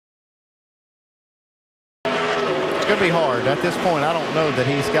going to be hard. At this point, I don't know that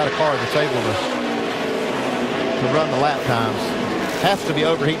he's got a car that's able to run the lap times. Has to be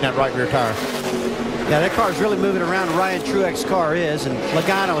overheating that right rear tire. Yeah, that car is really moving around. Ryan Truex's car is, and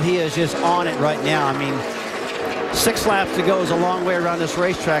Logano, he is just on it right now. I mean, 6 laps to go is a long way around this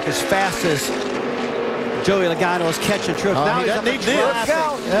racetrack. As fast as Joey Logano is catching Truex. Oh, now he doesn't need this. Look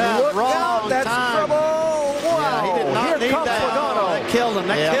out! Yeah, Look wrong out! That's time. trouble! Wow! Yeah, he did not Here need comes that. Logano. That killed him.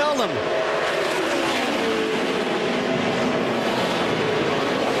 That killed him.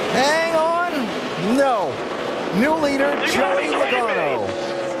 Hang on! No. New leader, Joey Logano.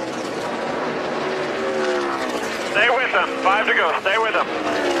 Stay with them. 5 to go. Stay with them.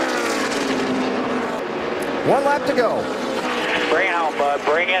 1 lap to go. Bring it home, bud.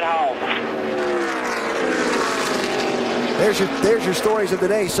 Bring it home. There's your stories of the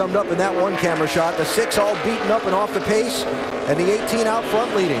day summed up in that one camera shot. The 6 all beaten up and off the pace, and the 18 out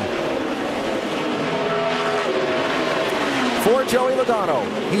front leading. For Joey Logano,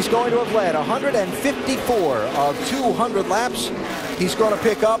 he's going to have led 154 of 200 laps. He's going to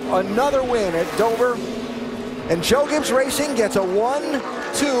pick up another win at Dover. And Joe Gibbs Racing gets a 1,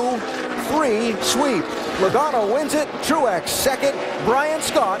 2, 3 sweep. Logano wins it, Truex second, Brian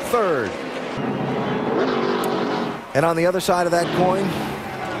Scott third. And on the other side of that coin,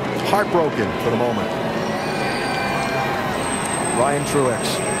 heartbroken for the moment, Ryan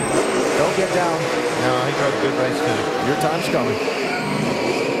Truex. Don't get down. No, he drove a good race too. Your time's coming.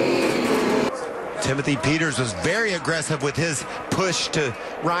 Timothy Peters was very aggressive with his push to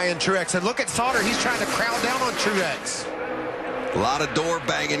Ryan Truex. And look at Sauter. He's trying to crowd down on Truex. A lot of door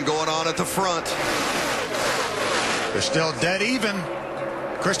banging going on at the front. They're still dead even.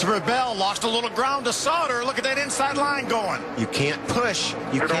 Christopher Bell lost a little ground to Sauter. Look at that inside line going. You can't push.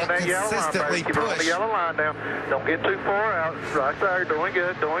 You can't consistently Keep it on the push. yellow line now. Don't get too far out. Right there. Doing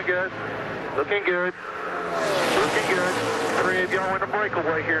good. Doing good. Looking good. Looking good. 3 of y'all in the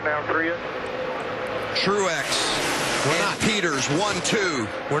breakaway here now. 3 of Truex and Peters, 1-2.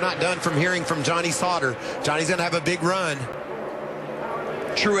 We're not done from hearing from Johnny Sauter. Johnny's going to have a big run.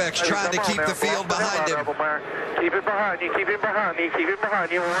 Truex trying to keep the field behind him. Keep it behind you. Keep it behind you. Keep it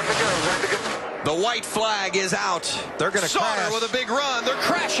behind you. One to go. One to go. The white flag is out. They're going to Sauter crash. with a big run. They're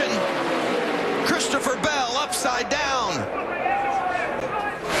crashing. Christopher Bell upside down.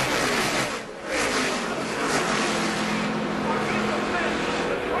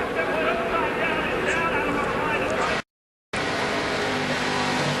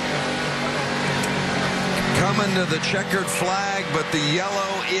 Coming to the checkered flag, but the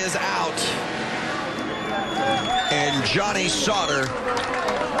yellow is out. And Johnny Sauter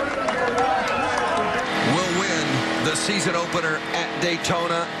will win the season opener at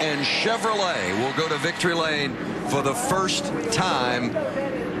Daytona, and Chevrolet will go to victory lane for the first time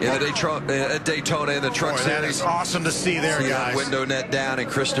in the at Daytona in the Truck Boy, Series. that is awesome to see there, See that guys. window net down and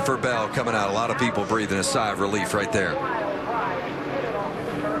Christopher Bell coming out. A lot of people breathing a sigh of relief right there.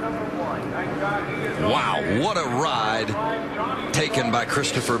 Wow, what a ride taken by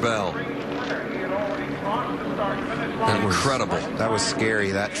Christopher Bell. Incredible. That was scary.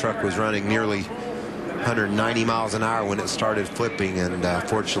 That truck was running nearly 190 miles an hour when it started flipping. And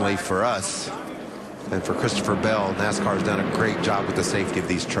fortunately for us and for Christopher Bell, NASCAR's done a great job with the safety of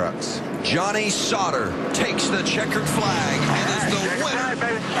these trucks. Johnny Sauter takes the checkered flag and is the winner.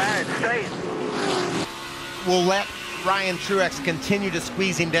 Will let Ryan Truex continue to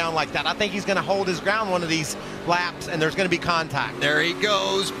squeeze him down like that. I think he's going to hold his ground one of these laps, and there's going to be contact. There he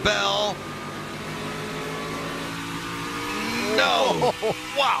goes, Bell. No.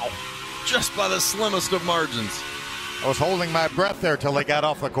 Wow. Just by the slimmest of margins. I was holding my breath there till they got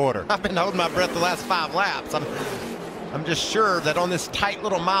off the quarter. I've been holding my breath the last 5 laps. I'm just sure that on this tight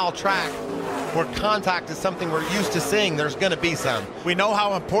little mile track where contact is something we're used to seeing, there's going to be some. We know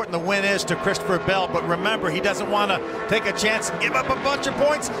how important the win is to Christopher Bell, but remember, he doesn't want to take a chance and give up a bunch of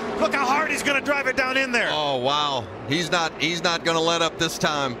points. Look how hard he's going to drive it down in there. Oh, wow. He's not going to let up this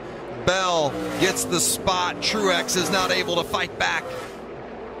time. Bell gets the spot. Truex is not able to fight back.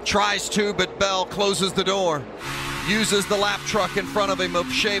 Tries to, but Bell closes the door. Uses the lap truck in front of him of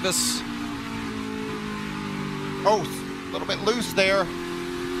Chavis. Oh, a little bit loose there.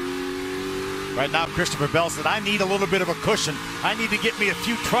 Right now, Christopher Bell said, I need a little bit of a cushion. I need to get me a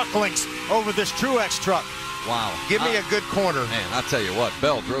few truck links over this Truex truck. Wow. Give me a good corner. Man, I tell you what,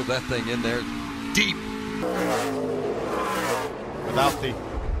 Bell drove that thing in there deep. Without the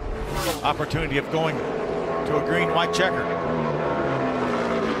opportunity of going to a green-white checker.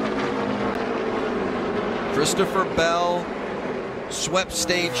 Christopher Bell swept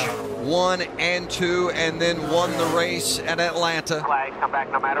stage 1 and 2, and then won the race at Atlanta. Flag, come back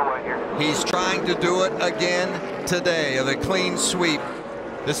no matter what here. He's trying to do it again today, the clean sweep.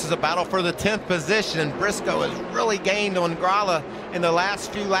 This is a battle for the 10th position. Briscoe has really gained on Gralla in the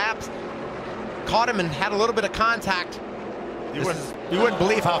last few laps. Caught him and had a little bit of contact. You wouldn't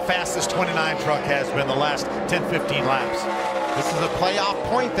believe how fast this 29 truck has been the last 10, 15 laps. This is a playoff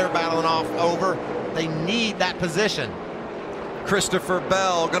point they're battling off over. They need that position. Christopher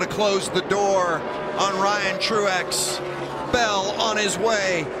Bell going to close the door on Ryan Truex. Bell on his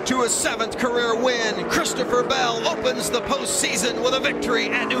way to a 7th career win. Christopher Bell opens the postseason with a victory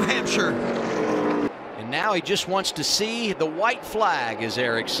at New Hampshire. And now he just wants to see the white flag, as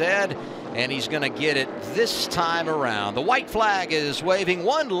Eric said, and he's going to get it this time around. The white flag is waving,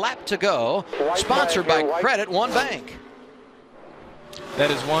 1 lap to go, sponsored by Credit One Bank.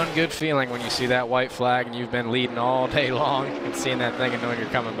 That is one good feeling when you see that white flag and you've been leading all day long and seeing that thing and knowing you're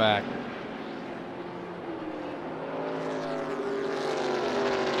coming back.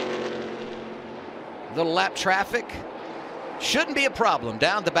 Little lap traffic shouldn't be a problem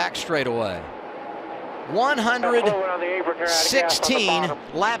down the back straightaway. 116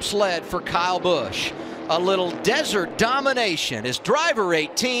 laps led for Kyle Busch. A little desert domination as driver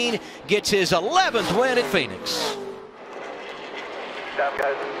 18 gets his 11th win at Phoenix. Good job,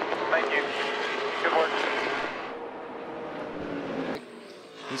 guys. Thank you. Good work.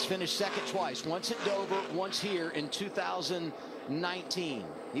 He's finished second twice, once at Dover, once here in 2019.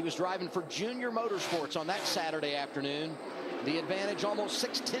 He was driving for Junior Motorsports on that Saturday afternoon. The advantage almost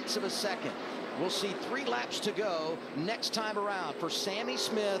 6/10 of a second. We'll see 3 laps to go next time around for Sammy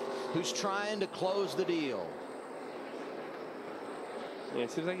Smith, who's trying to close the deal. Yeah,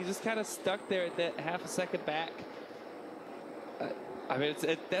 it seems like he's just kind of stuck there at that half a second back. I mean,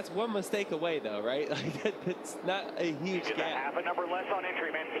 that's one mistake away, though, right? Like it's not a huge gap. Half a number less on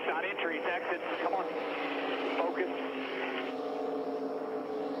entry, man. It's not entry, it's exit. Come on. Focus.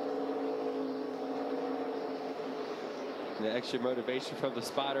 The extra motivation from the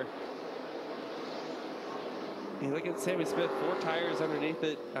spotter. You look at Sammy Smith, 4 tires underneath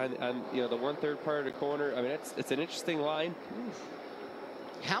it on you know, the 1/3 part of the corner. I mean, it's an interesting line.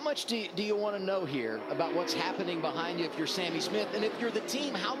 How much do you want to know here about what's happening behind you if you're Sammy Smith? And if you're the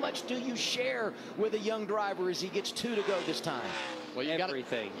team, how much do you share with a young driver as he gets 2 to go this time? Well, you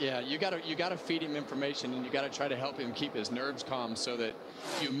Everything. you gotta feed him information, and you gotta try to help him keep his nerves calm so that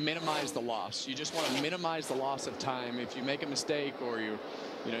you minimize the loss. You just want to minimize the loss of time. If you make a mistake or you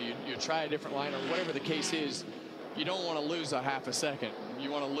try a different line or whatever the case is, you don't want to lose a half a second.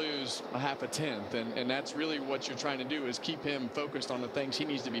 You want to lose a half a tenth, and that's really what you're trying to do, is keep him focused on the things he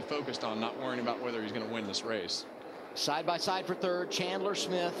needs to be focused on, not worrying about whether he's going to win this race. Side by side for third, Chandler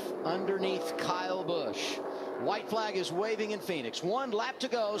Smith underneath Kyle Busch. White flag is waving in Phoenix. 1 lap to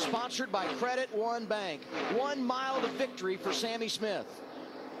go, sponsored by Credit One Bank. 1 mile to victory for Sammy Smith.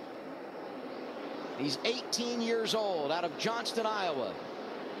 He's 18 years old, out of Johnston, Iowa.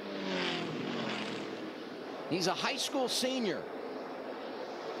 He's a high school senior.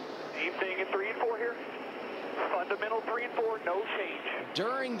 Same thing in 3 and 4 here. Fundamental 3 and 4, no change.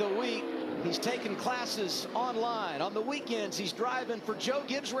 During the week, he's taken classes online. On the weekends, he's driving for Joe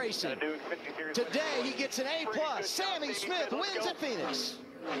Gibbs Racing. Today, he gets an A+. Sammy Smith wins at Phoenix.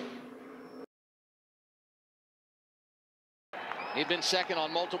 He'd been second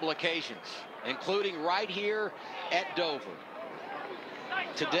on multiple occasions, including right here at Dover.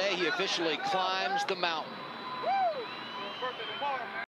 Today, he officially climbs the mountain.